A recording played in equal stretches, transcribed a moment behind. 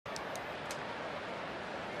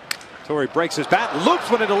Torii breaks his bat,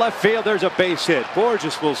 loops one into left field. There's a base hit.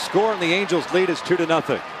 Borges will score, and the Angels lead is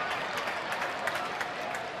 2-0.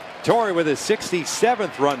 Torii with his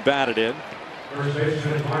 67th run batted in. Well,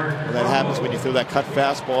 that happens when you throw that cut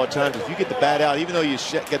fastball at times. If you get the bat out, even though you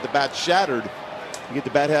get the bat shattered, you get the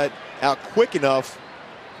bat out quick enough,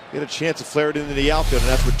 you get a chance to flare it into the outfield,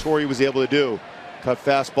 and that's what Torii was able to do. Cut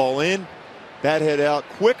fastball in, bat head out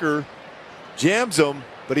quicker, jams him,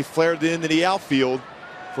 but he flared it into the outfield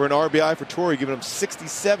for an RBI for Torii, giving him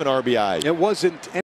 67 RBI. It wasn't